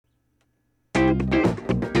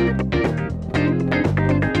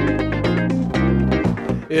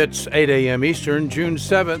It's 8 a.m. Eastern, June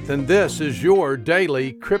 7th, and this is your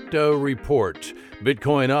daily crypto report.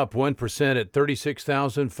 Bitcoin up 1% at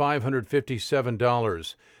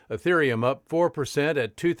 $36,557. Ethereum up 4%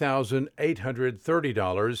 at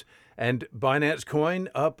 $2,830. And Binance Coin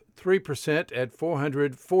up 3% at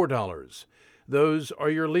 $404. Those are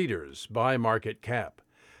your leaders by market cap.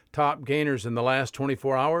 Top gainers in the last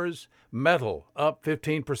 24 hours, Metal up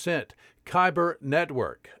 15%, Kyber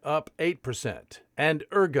Network up 8%, and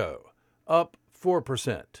Ergo up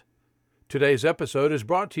 4%. Today's episode is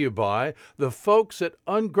brought to you by the folks at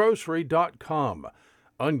ungrocery.com.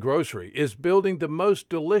 Ungrocery is building the most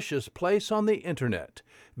delicious place on the internet.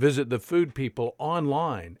 Visit the food people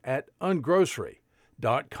online at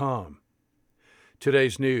ungrocery.com.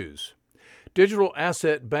 Today's news. Digital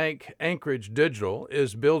asset bank Anchorage Digital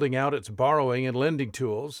is building out its borrowing and lending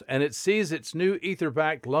tools, and it sees its new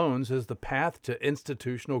ETH-Backed loans as the path to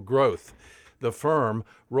institutional growth. The firm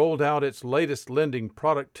rolled out its latest lending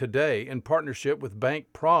product today in partnership with Bank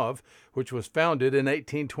Prov, which was founded in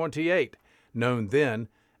 1828, known then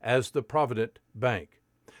as the Provident Bank.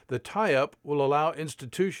 The tie-up will allow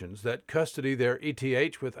institutions that custody their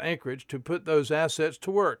ETH with Anchorage to put those assets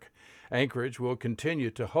to work. Anchorage will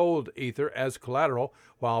continue to hold Ether as collateral,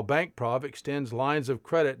 while BankProv extends lines of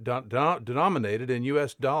credit denominated in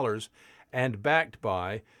U.S. dollars and backed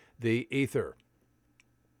by the Ether.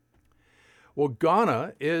 Well,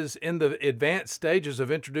 Ghana is in the advanced stages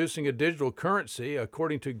of introducing a digital currency,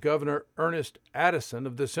 according to Governor Ernest Addison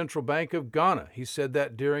of the Central Bank of Ghana. He said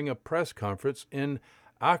that during a press conference in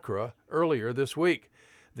Accra earlier this week.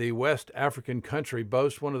 The West African country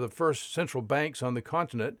boasts one of the first central banks on the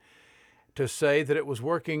continent to say that it was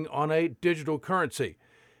working on a digital currency.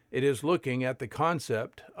 It is looking at the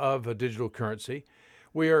concept of a digital currency.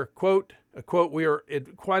 We are, quote, we are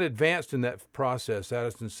quite advanced in that process,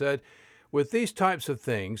 Addison said. With these types of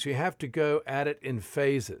things, you have to go at it in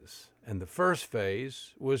phases. And the first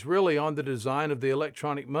phase was really on the design of the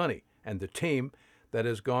electronic money. And the team that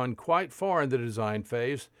has gone quite far in the design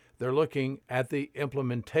phase, they're looking at the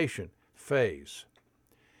implementation phase.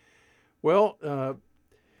 Well,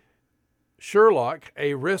 Sherlock,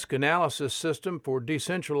 a risk analysis system for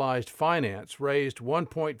decentralized finance, raised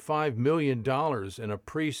 $1.5 million in a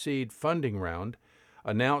pre-seed funding round.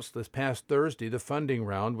 Announced this past Thursday, the funding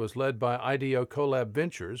round was led by IDEO Collab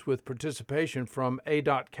Ventures with participation from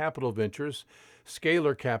Capital Ventures,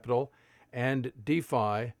 Scalar Capital, and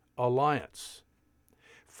DeFi Alliance.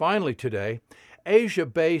 Finally today,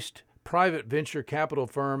 Asia-based private venture capital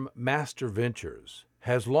firm Master Ventures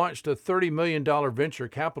has launched a $30 million venture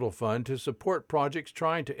capital fund to support projects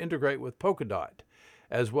trying to integrate with Polkadot,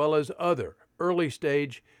 as well as other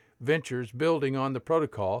early-stage ventures building on the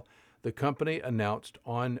protocol, the company announced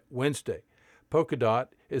on Wednesday. Polkadot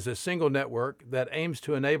is a single network that aims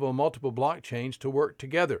to enable multiple blockchains to work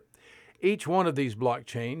together. Each one of these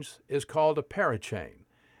blockchains is called a parachain,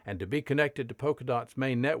 and to be connected to Polkadot's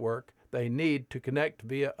main network, they need to connect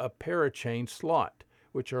via a parachain slot,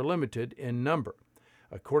 which are limited in number.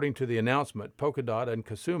 According to the announcement, Polkadot and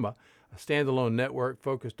Kasuma, a standalone network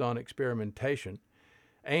focused on experimentation,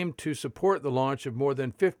 aim to support the launch of more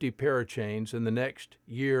than 50 parachains in the next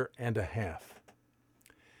year and a half.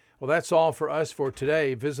 Well, that's all for us for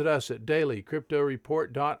today. Visit us at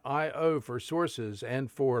dailycryptoreport.io for sources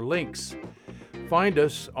and for links. Find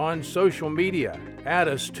us on social media. Add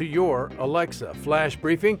us to your Alexa flash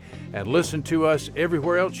briefing and listen to us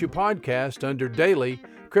everywhere else you podcast under Daily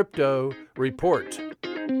Crypto Report.